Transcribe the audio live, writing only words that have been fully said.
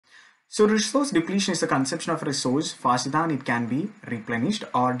So resource depletion is the consumption of a resource faster than it can be replenished,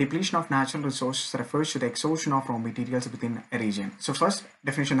 or depletion of natural resources refers to the exhaustion of raw materials within a region. So first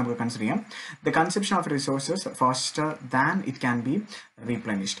definition we consider the consumption of resources faster than it can be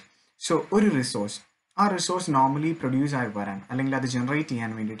replenished. So a resource, a resource normally produce ആയി വരാൻ അല്ലെങ്കിൽ അത് generate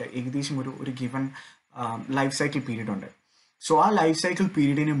ചെയ്യാൻ വേണ്ടിയിട്ട് ഏകദേശം ഒരു given life cycle period ഉണ്ട്. So ആ ലൈഫ് സൈക്കിൾ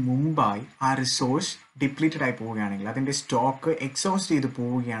പീരീഡിന് മുമ്പായി ആ റിസോഴ്സ് ഡിപ്ലീറ്റഡ് ആയി പോവുകയാണെങ്കിൽ, അതിൻ്റെ സ്റ്റോക്ക് എക്സോസ്റ്റ് ചെയ്ത്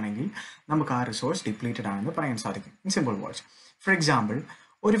പോവുകയാണെങ്കിൽ നമുക്ക് ആ റിസോഴ്സ് ഡിപ്ലീറ്റഡ് ആണെന്ന് പറയാൻ സാധിക്കും. In simple words, for example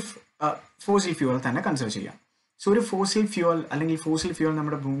ഒരു ഫോസിൽ ഫ്യൂവൽ തന്നെ കൺസിഡർ ചെയ്യാം. സോ ഒരു ഫോസിൽ ഫ്യൂവൽ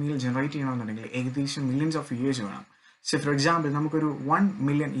നമ്മുടെ ഭൂമിയിൽ ജനറേറ്റ് ചെയ്യണമെന്നുണ്ടെങ്കിൽ ഏകദേശം മില്യൺസ് ഓഫ് ഇയേഴ്സ് വേണം. സോ ഫോർ എക്സാമ്പിൾ നമുക്കൊരു 1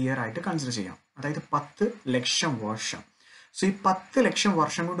 മില്യൺ ഇയർ ആയിട്ട് കൺസിഡർ ചെയ്യാം, അതായത് 10 ലക്ഷം വർഷം. സോ ഈ 10 ലക്ഷം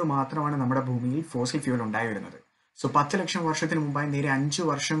വർഷം കൊണ്ട് മാത്രമാണ് നമ്മുടെ ഭൂമിയിൽ ഫോസിൽ ഫ്യൂവൽ ഉണ്ടായി വരുന്നത്. സോ 10 ലക്ഷം വർഷത്തിന് മുമ്പായി നേരെ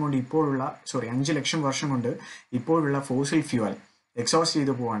 5 ലക്ഷം വർഷം കൊണ്ട് ഇപ്പോഴുള്ള ഫോസിൽ ഫ്യൂവൽ എക്സോസ്റ്റ്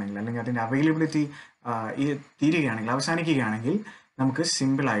ചെയ്ത് പോവുകയാണെങ്കിൽ, അല്ലെങ്കിൽ അതിൻ്റെ അവൈലബിലിറ്റി തീരുകയാണെങ്കിൽ, അവസാനിക്കുകയാണെങ്കിൽ, നമുക്ക്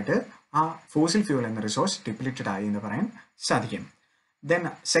സിമ്പിളായിട്ട് ആ ഫോസിൽ ഫ്യൂവൽ എന്ന റിസോഴ്സ് ഡിപ്ലീറ്റഡ് ആയി എന്ന് പറയാൻ സാധിക്കും. Then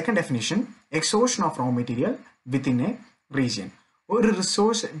second definition, exhaustion of raw material within A region. ഒരു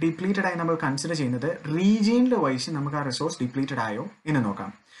റിസോഴ്സ് ഡിപ്ലീറ്റഡ് ആയി നമ്മൾ കൺസിഡർ ചെയ്യുന്നത് റീജിയനിൽ വൈസ് നമുക്ക് ആ റിസോഴ്സ് ഡിപ്ലീറ്റഡ് ആയോ എന്ന് നോക്കാം.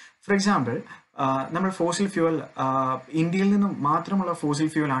 ഫോർ എക്സാമ്പിൾ, നമ്മൾ ഫോസിൽ ഫ്യൂവൽ ഇന്ത്യയിൽ നിന്നും മാത്രമുള്ള ഫോസിൽ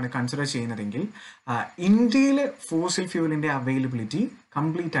ഫ്യൂവൽ ആണ് കൺസിഡർ ചെയ്യുന്നതെങ്കിൽ ഇന്ത്യയിൽ ഫോസിൽ ഫ്യൂവലിൻ്റെ അവൈലബിലിറ്റി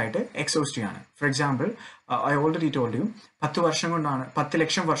കംപ്ലീറ്റ് ആയിട്ട് എക്സോസ്റ്റ് ആണ്. For example, I already told you 10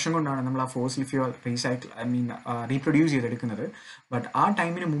 ലക്ഷം വർഷം കൊണ്ടാണ് നമ്മൾ ആ ഫോസിൽ ഫ്യൂവൽ റീപ്രൊഡ്യൂസ് ചെയ്തെടുക്കുന്നത്. ബട്ട് ആ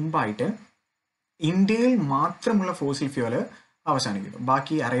ടൈമിന് മുമ്പായിട്ട് ഇന്ത്യയിൽ മാത്രമുള്ള ഫോസിൽ ഫ്യൂവൽ അവസാനിക്കുന്നു.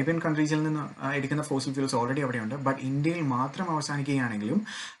 ബാക്കി അറേബ്യൻ കൺട്രീസിൽ നിന്ന് എടുക്കുന്ന ഫോസിൽ ഫ്യൂൽസ് ഓൾറെഡി അവിടെയുണ്ട്. ബട്ട് ഇന്ത്യയിൽ മാത്രം അവസാനിക്കുകയാണെങ്കിലും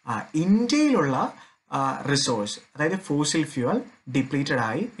ഇന്ത്യയിലുള്ള റിസോഴ്സ്, അതായത് ഫോസിൽ ഫ്യൂവൽ ഡിപ്ലീറ്റഡ്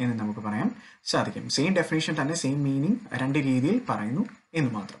ആയി എന്ന് നമുക്ക് പറയാൻ സാധിക്കും. സെയിം ഡെഫിനേഷൻ തന്നെ, സെയിം മീനിങ് രണ്ട് രീതിയിൽ പറയുന്നു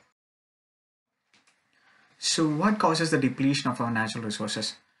എന്ന് മാത്രം. So what causes the depletion of our natural resources?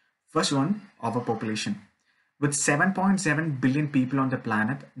 First one, overpopulation. With 7.7 billion people on the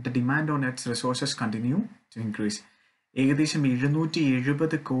planet, the demand on its resources continue to increase. ഏകദേശം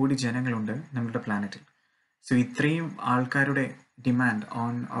 770 കോടി ജനങ്ങളുണ്ട് നമ്മുടെ പ്ലാനറ്റിൽ. സോ ഇത്രയും ആൾക്കാരുടെ demand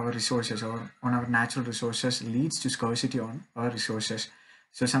on our resources on our natural resources leads to scarcity on our resources.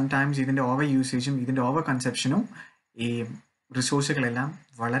 So sometimes ഇതിൻ്റെ over യൂസേജും ഇതിൻ്റെ over കൺസെപ്ഷനും ഈ റിസോഴ്സുകളെല്ലാം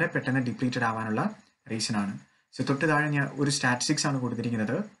വളരെ പെട്ടെന്ന് ഡിപ്ലീറ്റഡ് ആവാനുള്ള റീസണാണ്. സോ തൊട്ട് താഴെ ഞാൻ ഒരു സ്റ്റാറ്റിസ്റ്റിക്സ് ആണ്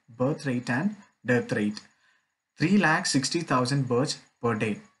കൊടുത്തിരിക്കുന്നത്, birth rate and death rate. 3,60,000 births per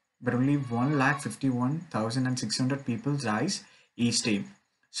day, but only 1,51,600 people dies each day.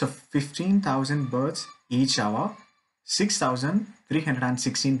 So 15,000 births each hour,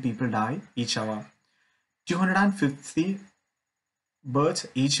 6,316 people die each hour. 250 births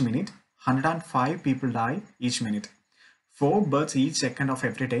each minute, 105 people die each minute. 4 births each second of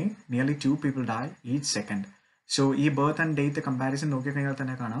every day, nearly 2 people die each second. So ഈ birth and death comparison നോക്കിക്കഴിഞ്ഞാൽ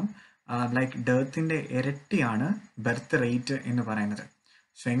തന്നെ കാണാം, like ഡെത്തിൻ്റെ ഇരട്ടിയാണ് birth rate എന്ന് പറയുന്നത്.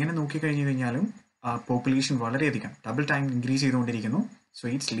 So എങ്ങനെ നോക്കിക്കഴിഞ്ഞു കഴിഞ്ഞാലും population വളരെയധികം ഡബിൾ ടൈം ഇൻക്രീസ് ചെയ്തുകൊണ്ടിരിക്കുന്നു. So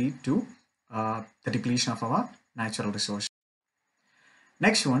it's lead to the depletion of our natural resource.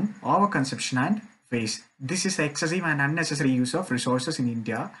 Next one, over consumption and waste. This is excessive and unnecessary use of resources in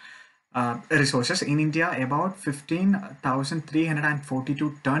India. In India, about 15,342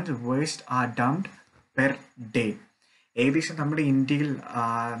 tons waste are dumped per day. ഏകദേശം നമ്മുടെ ഇന്ത്യയിൽ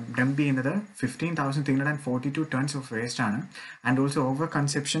dump ചെയ്യുന്നത് 15,342 tons of waste ആണ്. And also over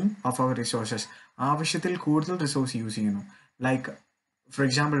conception of our resources. ആവശ്യത്തിൽ കൂടുതൽ resource use ചെയ്യുന്നു. Like for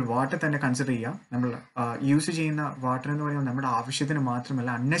example, water തന്നെ consider ചെയ്യുക. നമ്മൾ യൂസ് ചെയ്യുന്ന വാട്ടർ എന്ന് പറയുമ്പോൾ നമ്മുടെ ആവശ്യത്തിന് മാത്രമല്ല,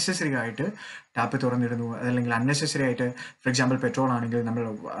 അൺനെസസറി ആയിട്ട് ടാപ്പ് തുറന്നിടുന്നു, അതല്ലെങ്കിൽ അൺനെസസറി ആയിട്ട്, ഫോർ എക്സാമ്പിൾ പെട്രോൾ ആണെങ്കിൽ നമ്മൾ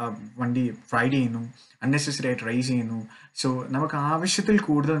വണ്ടി റൈഡ് ചെയ്യുന്നു, അൺനെസസറി ആയിട്ട് റൈസ് ചെയ്യുന്നു. സോ നമുക്ക് ആവശ്യത്തിൽ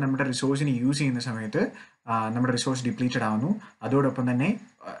കൂടുതൽ നമ്മുടെ റിസോഴ്സിന് യൂസ് ചെയ്യുന്ന സമയത്ത് നമ്മുടെ റിസോഴ്സ് ഡിപ്ലീറ്റഡ് ആവുന്നു. അതോടൊപ്പം തന്നെ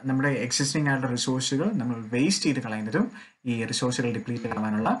നമ്മുടെ എക്സിസ്റ്റിംഗ് ആയിട്ടുള്ള റിസോഴ്സുകൾ നമ്മൾ വേസ്റ്റ് ചെയ്ത് കളയുന്നതും ഈ റിസോഴ്സുകൾ ഡിപ്ലീറ്റഡ്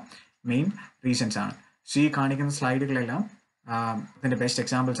ആവാനുള്ള മെയിൻ റീസൺസ് ആണ്. സോ ഈ കാണിക്കുന്ന സ്ലൈഡുകളെല്ലാം ഇതിൻ്റെ ബെസ്റ്റ്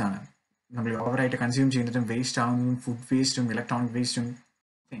എക്സാമ്പിൾസ് ആണ്. നമ്മൾ ഓവറായിട്ട് കൺസ്യൂം ചെയ്യുന്നതും വേസ്റ്റ് ആവുന്നതും, ഫുഡ് വേസ്റ്റും ഇലക്ട്രോണിക് വേസ്റ്റും.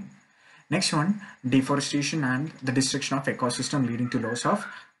 Next one, deforestation and the destruction of ecosystem leading to loss of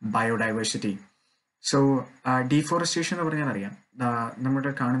biodiversity. So deforestation എന്ന് പറഞ്ഞാൽ അറിയാം,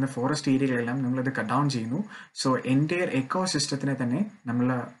 നമ്മുടെ കാണുന്ന ഫോറസ്റ്റ് ഏരിയകളെല്ലാം നമ്മളത് കട്ട് ഡൗൺ ചെയ്യുന്നു. സോ എൻറ്റയർ എക്കോസിസ്റ്റത്തിനെ തന്നെ നമ്മൾ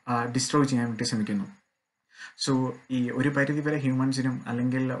ഡിസ്ട്രോയ് ചെയ്യാൻ വേണ്ടി ശ്രമിക്കുന്നു. സോ ഈ ഒരു പരിധി വരെ ഹ്യൂമൻസിനും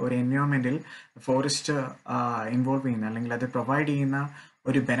അല്ലെങ്കിൽ ഒരു എൻവയോൺമെൻറ്റിൽ ഫോറസ്റ്റ് ഇൻവോൾവ് ചെയ്യുന്ന അല്ലെങ്കിൽ അത് പ്രൊവൈഡ് ചെയ്യുന്ന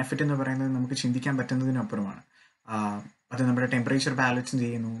ഒരു ബെനിഫിറ്റ് എന്ന് പറയുന്നത് നമുക്ക് ചിന്തിക്കാൻ പറ്റുന്നതിനപ്പുറമാണ്. അത് നമ്മുടെ ടെമ്പറേച്ചർ ബാലൻസ്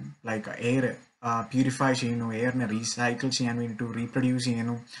ചെയ്യുന്നു, ലൈക്ക് എയർ പ്യൂരിഫൈ ചെയ്യുന്നു, എയറിനെ റീസൈക്കിൾ ചെയ്യാൻ വേണ്ടിയിട്ട് റീപ്രൊഡ്യൂസ്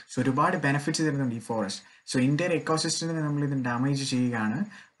ചെയ്യുന്നു. സോ ഒരുപാട് ബെനിഫിറ്റ്സ് തരുന്നുണ്ട് ഈ ഫോറസ്റ്റ്. സോ ഇന്ത്യയുടെ എക്കോസിസ്റ്റത്തിനെ നമ്മൾ ഇതിന് ഡാമേജ് ചെയ്യുകയാണ്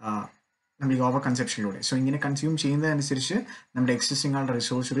നമ്മൾ ഈ ഓവർ കൺസെപ്ഷനിലൂടെ. സോ ഇങ്ങനെ കൺസ്യൂം ചെയ്യുന്നതനുസരിച്ച് നമ്മുടെ എക്സിസ്റ്റിംഗ് ആയിട്ടുള്ള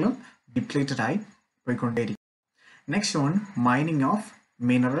റിസോഴ്സുകളും ഡിപ്ലീറ്റഡ് ആയി പോയിക്കൊണ്ടേയിരിക്കും. Next one, mining of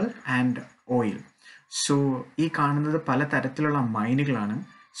mineral and oil. So ഈ കാണുന്നത് പല തരത്തിലുള്ള മൈനുകളാണ്.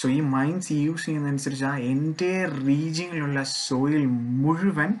 സോ ഈ മൈൻസ് യൂസ് ചെയ്യുന്നതനുസരിച്ച് ആ എൻ്റെ റീജിയനിലുള്ള സോയിൽ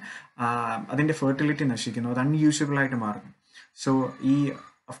മുഴുവൻ അതിൻ്റെ ഫെർട്ടിലിറ്റി നശിക്കുന്നു, അത് അൺയൂസബിൾ ആയിട്ട് മാറുന്നു. സോ ഈ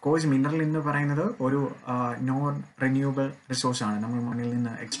ഓഫ് കോഴ്സ് മിനറൽ എന്ന് പറയുന്നത് ഒരു നോൺ റിന്യൂവബിൾ റിസോഴ്സാണ് നമ്മൾ മണ്ണിൽ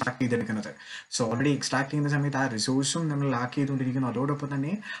നിന്ന് എക്സ്ട്രാക്ട് ചെയ്തെടുക്കുന്നത്. സോ ഓൾറെഡി എക്സ്ട്രാക്ട് ചെയ്യുന്ന സമയത്ത് ആ റിസോഴ്സും നമ്മൾ ലാക്ക് ചെയ്തുകൊണ്ടിരിക്കുന്നു. അതോടൊപ്പം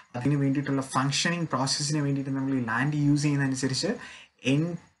തന്നെ അതിന് വേണ്ടിയിട്ടുള്ള ഫങ്ഷനിങ് പ്രോസസ്സിന് വേണ്ടിയിട്ട് നമ്മൾ ഈ land use ചെയ്യുന്നതനുസരിച്ച്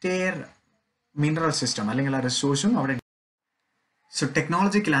entire mineral system അല്ലെങ്കിൽ ആ റിസോഴ്സും അവിടെ. So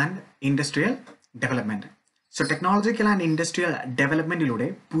technological and industrial development. So technological and industrial ഡെവലപ്മെൻറ്റിലൂടെ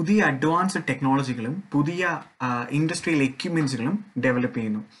പുതിയ അഡ്വാൻസ്ഡ് ടെക്നോളജികളും പുതിയ ഇൻഡസ്ട്രിയൽ എക്യുപ്മെൻറ്റ്സുകളും ഡെവലപ്പ്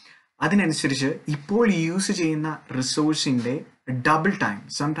ചെയ്യുന്നു. അതിനനുസരിച്ച് ഇപ്പോൾ യൂസ് ചെയ്യുന്ന റിസോഴ്സിൻ്റെ double time,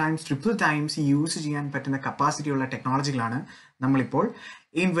 sometimes triple times use ചെയ്യാൻ പറ്റുന്ന കപ്പാസിറ്റിയുള്ള ടെക്നോളജികളാണ് നമ്മളിപ്പോൾ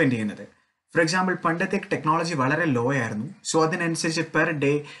ഇൻവെൻറ്റ് ചെയ്യുന്നത്. ഫോർ എക്സാമ്പിൾ, പണ്ടത്തെ ടെക്നോളജി വളരെ ലോ ആയിരുന്നു. സോ അതിനനുസരിച്ച് പെർ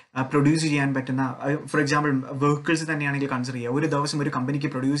ഡേ പ്രൊഡ്യൂസ് ചെയ്യാൻ പറ്റുന്ന, ഫോർ എക്സാമ്പിൾ വെഹിക്കിൾസ് തന്നെയാണെങ്കിൽ കൺസിഡർ ചെയ്യുക, ഒരു ദിവസം ഒരു കമ്പനിക്ക്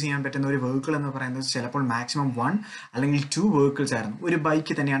പ്രൊഡ്യൂസ് ചെയ്യാൻ പറ്റുന്ന ഒരു വെഹിക്കിൾ എന്ന് പറയുന്നത് ചിലപ്പോൾ മാക്സിമം 1 അല്ലെങ്കിൽ 2 വെഹിക്കിൾസ് ആയിരുന്നു. ഒരു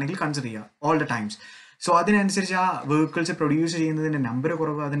ബൈക്ക് തന്നെയാണെങ്കിൽ കൺസിഡർ ചെയ്യുക ഓൾ ദ ടൈംസ്. സോ അതിനനുസരിച്ച് ആ വെഹിക്കിൾസ് പ്രൊഡ്യൂസ് ചെയ്യുന്നതിൻ്റെ നമ്പർ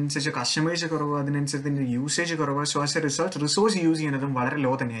കുറവ്, അതിനനുസരിച്ച് കസ്റ്റമേഴ്സ് കുറവ്, അതിനനുസരിച്ച് ഇതിൻ്റെ യൂസേജ് കുറവ്. So as A result resource use ചെയ്യുന്നതും വളരെ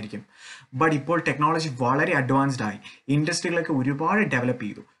ലോ തന്നെയായിരിക്കും. ബട്ട് ഇപ്പോൾ ടെക്നോളജി വളരെ അഡ്വാൻസ്ഡ് ആയി, ഇൻഡസ്ട്രികളൊക്കെ ഒരുപാട് ഡെവലപ്പ്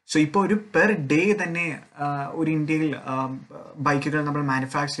ചെയ്തു. സോ ഇപ്പോൾ ഒരു പെർ ഡേ തന്നെ ഒരു ഇന്ത്യയിൽ ബൈക്കുകൾ നമ്മൾ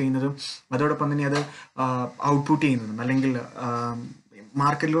മാനുഫാക്ചർ ചെയ്യുന്നതും അതോടൊപ്പം തന്നെ അത് ഔട്ട്പുട്ട് ചെയ്യുന്നതും അല്ലെങ്കിൽ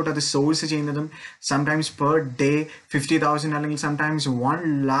മാർക്കറ്റിലോട്ട് അത് സോഴ്സ് ചെയ്യുന്നതും സംടൈംസ് പെർ ഡേ 50,000 അല്ലെങ്കിൽ സംടൈംസ് 1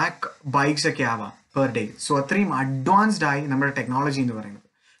 lakh ബൈക്സ് ഒക്കെ ആവാം പെർ ഡേ. സോ അത്രയും അഡ്വാൻസ്ഡ് ആയി നമ്മുടെ ടെക്നോളജി എന്ന് പറയുന്നത്.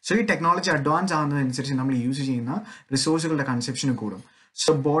 സോ ഈ ടെക്നോളജി അഡ്വാൻസ് ആവുന്നതനുസരിച്ച് നമ്മൾ യൂസ് ചെയ്യുന്ന റിസോഴ്സുകളുടെ കൺസെപ്ഷനും കൂടും.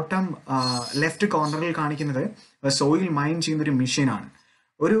 സോ ബോട്ടം ലെഫ്റ്റ് കോർണറിൽ കാണിക്കുന്നത് സോയിൽ മൈൻ ചെയ്യുന്ന ഒരു മെഷീനാണ്.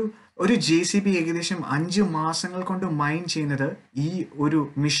 ഒരു JCB ഏകദേശം 5 മാസങ്ങൾ കൊണ്ട് മൈൻ ചെയ്യുന്നത് ഈ ഒരു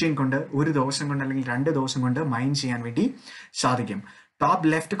മെഷീൻ കൊണ്ട് ഒരു ദിവസം കൊണ്ട് അല്ലെങ്കിൽ 2 ദിവസം കൊണ്ട് മൈൻ ചെയ്യാൻ വേണ്ടി സാധിക്കും. ടോപ്പ്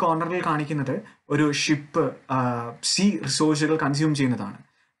ലെഫ്റ്റ് കോർണറിൽ കാണിക്കുന്നത് ഒരു ഷിപ്പ് സീ റിസോഴ്സുകൾ കൺസ്യൂം ചെയ്യുന്നതാണ്.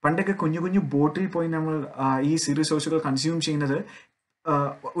 പണ്ടൊക്കെ കുഞ്ഞു കുഞ്ഞു ബോട്ടിൽ പോയി നമ്മൾ ഈ സീ റിസോഴ്സുകൾ കൺസ്യൂം ചെയ്യുന്നത്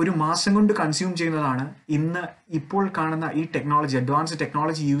ഒരു മാസം കൊണ്ട് കൺസ്യൂം ചെയ്യുന്നതാണ്. ഇപ്പോൾ കാണുന്ന ഈ ടെക്നോളജി, അഡ്വാൻസ്ഡ്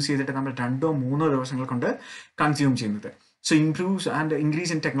ടെക്നോളജി യൂസ് ചെയ്തിട്ട് നമ്മൾ 2-3 ദിവസങ്ങൾ കൊണ്ട് കൺസ്യൂം ചെയ്യുന്നത്. So improves and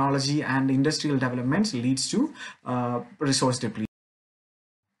increase in technology and industrial developments leads to resource depletion.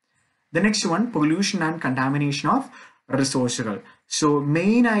 The next one, pollution and contamination of റിസോഴ്സുകൾ. So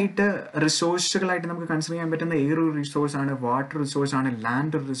main ആയിട്ട് റിസോഴ്സുകളായിട്ട് നമുക്ക് കൺസിഡർ ചെയ്യാൻ പറ്റുന്ന എയർ ഒരു റിസോഴ്സ് ആണ്, വാട്ടർ റിസോഴ്സ് ആണ്,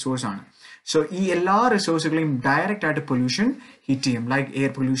 ലാൻഡ് ഒരു റിസോഴ്സ് ആണ്. സോ ഈ എല്ലാ റിസോഴ്സുകളെയും ഡയറക്റ്റ് ആയിട്ട് പൊല്യൂഷൻ ഹിറ്റ് ചെയ്യും, like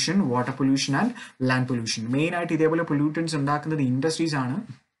air pollution, water pollution and land pollution. Main ആയിട്ട് ഇതേപോലെ പൊല്യൂട്ടൻസ് ഉണ്ടാക്കുന്നത് ഇൻഡസ്ട്രീസ് ആണ്.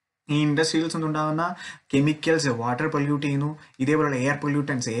 ഈ ഇൻഡസ്ട്രിയിൽസ് നിന്നുണ്ടാകുന്ന കെമിക്കൽസ് വാട്ടർ പൊല്യൂട്ട് ചെയ്യുന്നു, ഇതേപോലുള്ള എയർ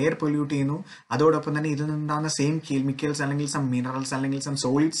പൊല്യൂട്ടൻസ് എയർ പൊല്യൂട്ട് ചെയ്യുന്നു. അതോടൊപ്പം തന്നെ ഇതിൽ നിന്നുണ്ടാകുന്ന സെയിം കെമിക്കൽസ് അല്ലെങ്കിൽ സം മിനറൽസ് അല്ലെങ്കിൽ സം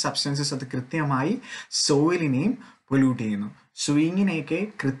സോളിഡ് സബ്സ്റ്റൻസസ് അത് കൃത്യമായി സോയിലിനെയും പൊല്യൂട്ട് ചെയ്യുന്നു. സോ ഇങ്ങനെയൊക്കെ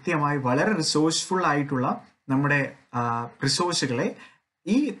കൃത്യമായി വളരെ റിസോഴ്സ്ഫുൾ ആയിട്ടുള്ള നമ്മുടെ റിസോഴ്സുകളെ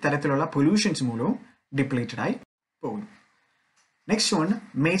ഈ തരത്തിലുള്ള പൊല്യൂഷൻസ് മൂലവും ഡിപ്ലീറ്റഡ് ആയി പോകുന്നു. Next one,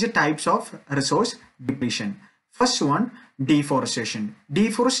 major types of resource depletion. First one, deforestation.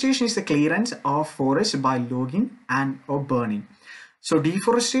 Deforestation is the clearance of forest by logging and or burning. So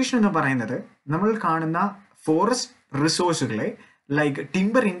deforestation എന്ന് പറയുന്നത് നമ്മൾ കാണുന്ന ഫോറസ്റ്റ് റിസോഴ്സുകളെ ലൈക്ക്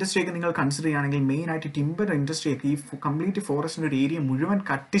ടിംബർ ഇൻഡസ്ട്രിയൊക്കെ നിങ്ങൾ കൺസിഡർ ചെയ്യുകയാണെങ്കിൽ മെയിൻ ആയിട്ട് ടിംബർ ഇൻഡസ്ട്രിയൊക്കെ ഈ കംപ്ലീറ്റ് ഫോറസ്റ്റിൻ്റെ ഒരു ഏരിയ മുഴുവൻ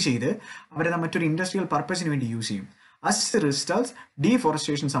കട്ട് ചെയ്ത് അവരത് മറ്റൊരു ഇൻഡസ്ട്രിയൽ പർപ്പസിന് വേണ്ടി യൂസ് ചെയ്യും. ആസ് എ റിസൾട്ട്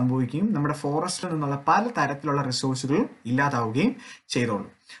ഡീഫോറസ്റ്റേഷൻ സംഭവിക്കുകയും നമ്മുടെ ഫോറസ്റ്റിൽ നിന്നുള്ള പല തരത്തിലുള്ള റിസോഴ്സുകളും ഇല്ലാതാവുകയും ചെയ്തോളൂ.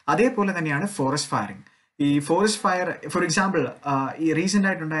 അതേപോലെ തന്നെയാണ് ഫോറസ്റ്റ് ഫയറിംഗ്. ഈ ഫോറസ്റ്റ് ഫയർ ഫോർ എക്സാമ്പിൾ ഈ റീസെൻ്റ്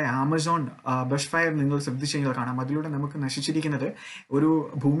ആയിട്ടുണ്ടായ ആമസോൺ ബഷ് ഫയർ നിങ്ങൾ ശ്രദ്ധിച്ചു കഴിഞ്ഞാൽ കാണാം. അതിലൂടെ നമുക്ക് നശിച്ചിരിക്കുന്നത് ഒരു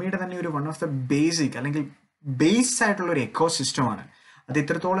ഭൂമിയുടെ തന്നെ ഒരു വൺ ഓഫ് ദ ബേസിക് അല്ലെങ്കിൽ ബേസ് ആയിട്ടുള്ള ഒരു എക്കോ സിസ്റ്റമാണ്. അത്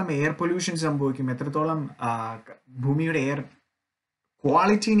എത്രത്തോളം എയർ പൊല്യൂഷൻ സംഭവിക്കും, എത്രത്തോളം ഭൂമിയുടെ എയർ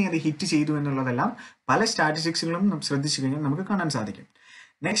ക്വാളിറ്റീനെ അത് ഹിറ്റ് ചെയ്തു എന്നുള്ളതെല്ലാം പല സ്റ്റാറ്റിസ്റ്റിക്സുകളും ശ്രദ്ധിച്ചു കഴിഞ്ഞാൽ നമുക്ക് കാണാൻ സാധിക്കും.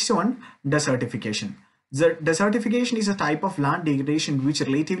 Next one, desertification. Desertification is a type of land degradation which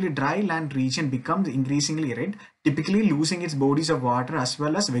relatively dry land region becomes increasingly arid, typically losing its bodies of water as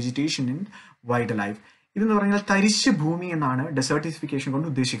well as vegetation and wildlife. ഇതെന്ന് പറഞ്ഞാൽ തരിശ് ഭൂമി എന്നാണ് ഡെസർട്ടിഫിക്കേഷൻ കൊണ്ട്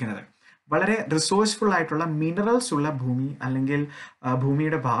ഉദ്ദേശിക്കുന്നത്. വളരെ resourceful ആയിട്ടുള്ള minerals ഉള്ള ഭൂമി അല്ലെങ്കിൽ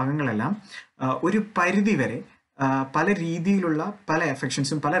ഭൂമിയുടെ ഭാഗങ്ങളെല്ലാം ഒരു പരിധി വരെ പല രീതിയിലുള്ള പല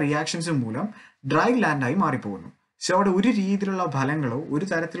എഫക്ഷൻസും പല റിയാക്ഷൻസും മൂലം ഡ്രൈ ലാൻഡായി മാറിപ്പോകുന്നു. സോ അവിടെ ഒരു രീതിയിലുള്ള ഫലങ്ങളോ ഒരു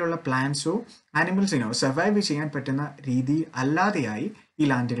തരത്തിലുള്ള പ്ലാന്റ്സോ ആനിമൽസിനോ സർവൈവ് ചെയ്യാൻ പറ്റുന്ന രീതി അല്ലാതെയായി ഈ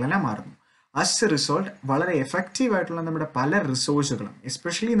ലാൻഡുകളെല്ലാം മാറുന്നു. as a result വളരെ എഫക്റ്റീവ് ആയിട്ടുള്ള നമ്മുടെ പല റിസോഴ്സുകളും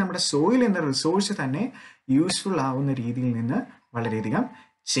എസ്പെഷ്യലി നമ്മുടെ സോയിൽ എന്ന റിസോഴ്സ് തന്നെ യൂസ്ഫുൾ ആവുന്ന രീതിയിൽ നിന്ന് വളരെയധികം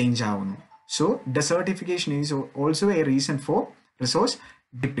ചേഞ്ച് ആവുന്നു. So desertification is also a reason for resource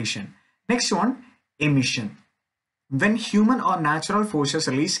depletion. Next one, emission. When human or natural forces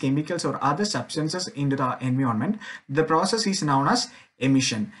release chemicals or other substances into the environment, the process is known as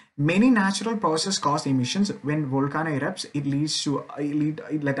emission. Many natural processes cause emissions. When volcano erupts, it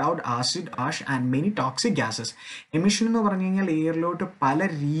let out acid, ash, and many toxic gases. Emission എന്ന് പറഞ്ഞു കഴിഞ്ഞാൽ എയറിലോട്ട് പല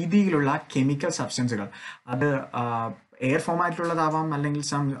രീതിയിലുള്ള chemical സബ്സ്റ്റൻസുകൾ, അത് air ഫോമാറ്റിലുള്ളതാവാം, അല്ലെങ്കിൽ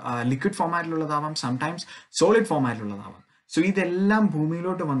liquid ഫോമാറ്റിലുള്ളതാവാം, sometimes solid ഫോമാറ്റിലുള്ളതാവാം. So ഇതെല്ലാം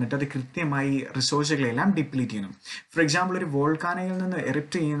ഭൂമിയിലോട്ട് വന്നിട്ട് അത് കൃത്യമായി റിസോഴ്സുകളെല്ലാം ഡിപ്ലീറ്റ് ചെയ്യുന്നു. ഫോർ എക്സാമ്പിൾ, ഒരു വോൾക്കാനയിൽ നിന്ന്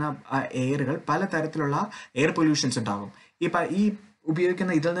എറിപ്റ്റ് ചെയ്യുന്ന എയറുകൾ പലതരത്തിലുള്ള എയർ പൊല്യൂഷൻസ് ഉണ്ടാകും. ഈ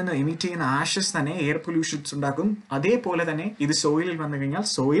ഉപയോഗിക്കുന്ന ഇതിൽ നിന്ന് എമിറ്റ് ചെയ്യുന്ന ആഷസ് തന്നെ എയർ പൊല്യൂഷൻസ് ഉണ്ടാക്കും. അതേപോലെ തന്നെ ഇത് സോയിലിൽ വന്നു കഴിഞ്ഞാൽ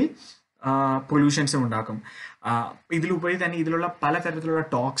സോയിൽ പൊല്യൂഷൻസും ഉണ്ടാക്കും. ഇതിലുപരി തന്നെ ഇതിലുള്ള പലതരത്തിലുള്ള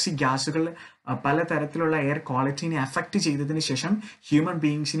ടോക്സിക് ഗ്യാസുകൾ പലതരത്തിലുള്ള എയർ ക്വാളിറ്റിനെ അഫക്റ്റ് ചെയ്തതിന് ശേഷം ഹ്യൂമൻ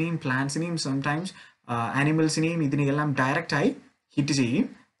ബീയിങ്സിനെയും പ്ലാന്റ്സിനെയും സംടൈംസ് ആനിമൽസിനെയും ഇതിനെല്ലാം ഡയറക്റ്റായി ഹിറ്റ് ചെയ്യും.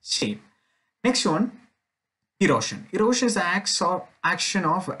 Next one, erosion. Erosion is action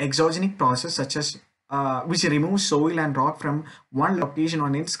of exogenic process such as which removes soil and rock from one location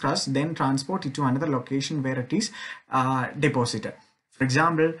on its crust, then transport it to another location where it is deposited. For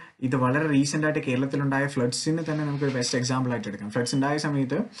example, ഇത് വളരെ recent ആയിട്ട് കേരളത്തിലുണ്ടായ ഫ്ലഡ്സിന് തന്നെ നമുക്കൊരു best example ആയിട്ട് എടുക്കാം. Floods ഉണ്ടായ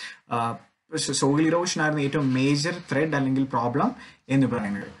സമയത്ത് soil erosion ആയിരുന്നു ഏറ്റവും മേജർ ത്രെഡ് അല്ലെങ്കിൽ പ്രോബ്ലം എന്ന്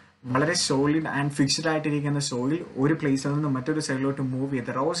പറയുന്നത്. വളരെ സോളിഡ് ആൻഡ് ഫിക്സ്ഡ് ആയിട്ടിരിക്കുന്ന സോയിൽ ഒരു പ്ലേസിൽ നിന്ന് മറ്റൊരു സൈഡിലോട്ട് മൂവ് ചെയ്ത്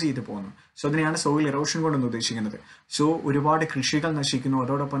റോസ് ചെയ്ത് പോകുന്നു. സോ അതിനെയാണ് സോയിൽ ഇറോഷൻ കൊണ്ടൊന്ന് ഉദ്ദേശിക്കുന്നത്. സോ ഒരുപാട് കൃഷികൾ നശിക്കുന്നു,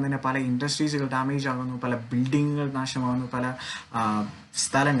 അതോടൊപ്പം തന്നെ പല ഇൻഡസ്ട്രീസുകൾ ഡാമേജ് ആകുന്നു, പല ബിൽഡിങ്ങുകൾ നാശമാകുന്നു, പല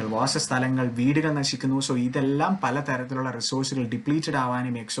സ്ഥലങ്ങൾ, വാസസ്ഥലങ്ങൾ, വീടുകൾ നശിക്കുന്നു. സോ ഇതെല്ലാം പലതരത്തിലുള്ള റിസോഴ്സുകൾ ഡിപ്ലീറ്റഡ്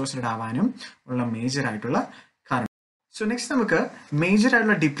ആവാനും എക്സോസ്റ്റഡ് ആവാനും ഉള്ള മേജർ ആയിട്ടുള്ള കാരണം. സോ നെക്സ്റ്റ് നമുക്ക് മേജർ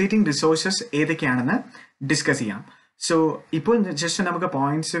ആയിട്ടുള്ള ഡിപ്ലീറ്റിംഗ് റിസോഴ്സസ് ഏതൊക്കെയാണെന്ന് ഡിസ്കസ് ചെയ്യാം. സോ ഇപ്പോൾ ജസ്റ്റ് നമുക്ക്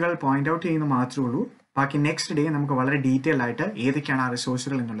പോയിന്റ്സുകൾ പോയിന്റ് ഔട്ട് ചെയ്യുന്നത് മാത്രമേ ഉള്ളൂ. ബാക്കി നെക്സ്റ്റ് ഡേ നമുക്ക് വളരെ ഡീറ്റെയിൽ ആയിട്ട് ഏതൊക്കെയാണ് ആ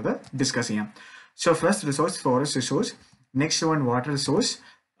റിസോഴ്സുകൾ എന്നുള്ളത് ഡിസ്കസ് ചെയ്യാം. So first resource forest resource, next one water resource,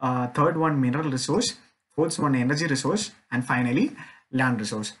 third one mineral resource, fourth one energy resource, and finally land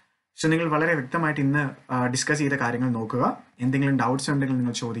resource. So നിങ്ങൾ വളരെ വ്യക്തമായിട്ട് ഇന്ന് ഡിസ്കസ് ചെയ്ത കാര്യങ്ങൾ നോക്കുക. എന്തെങ്കിലും ഡൗട്ട്സ് ഉണ്ടെങ്കിൽ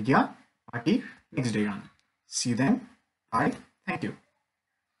നിങ്ങൾ ചോദിക്കുക. ബാക്കി നെക്സ്റ്റ് ഡേ ആണ്. See then. By. Thank you.